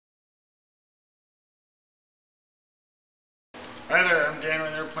Hi there, I'm Dan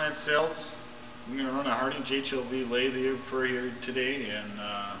with Airplant Sales. I'm going to run a Hardinge HLV lathe here for you today and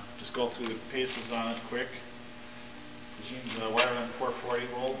just go through the paces on it quick. Machine's wired on 440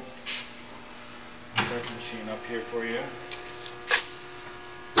 volt. Start the machine up here for you.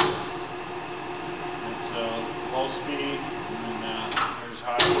 It's low speed and there's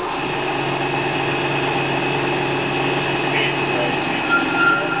high. Change the speed by changing this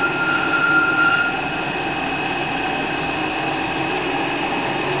here.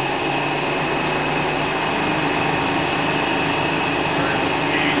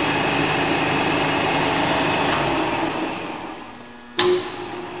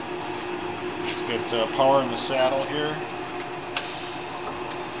 It's got power in the saddle here.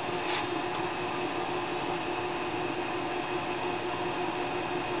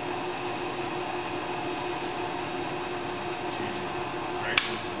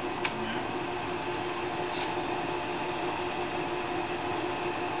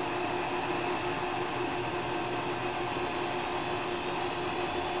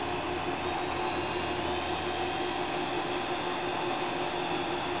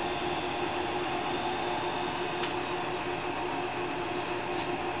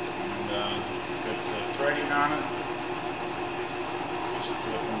 Threading on it. Switch it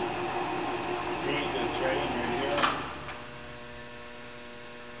to from feed to threading right here.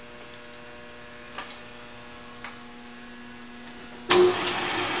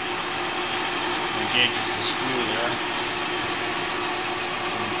 Engages the screw there.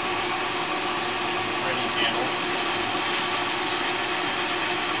 Threading handle.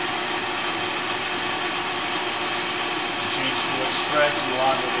 Change to what spreads you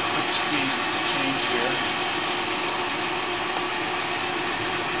want with a quick speed. Change here.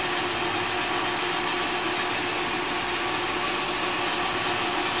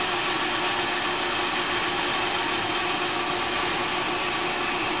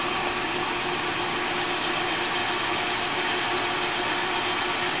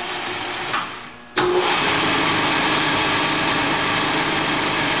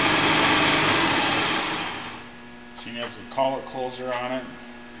 She has a collet closer on it.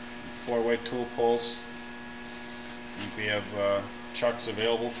 4-way tool pulls. I think we have chucks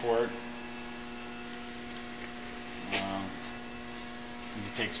available for it.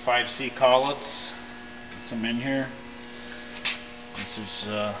 It takes 5C collets. Some in here. This is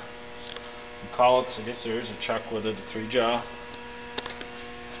some collets. I guess there is a chuck with it, a 3-jaw.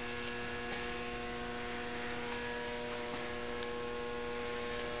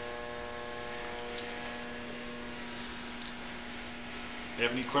 If you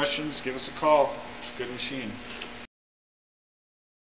have any questions, give us a call. It's a good machine.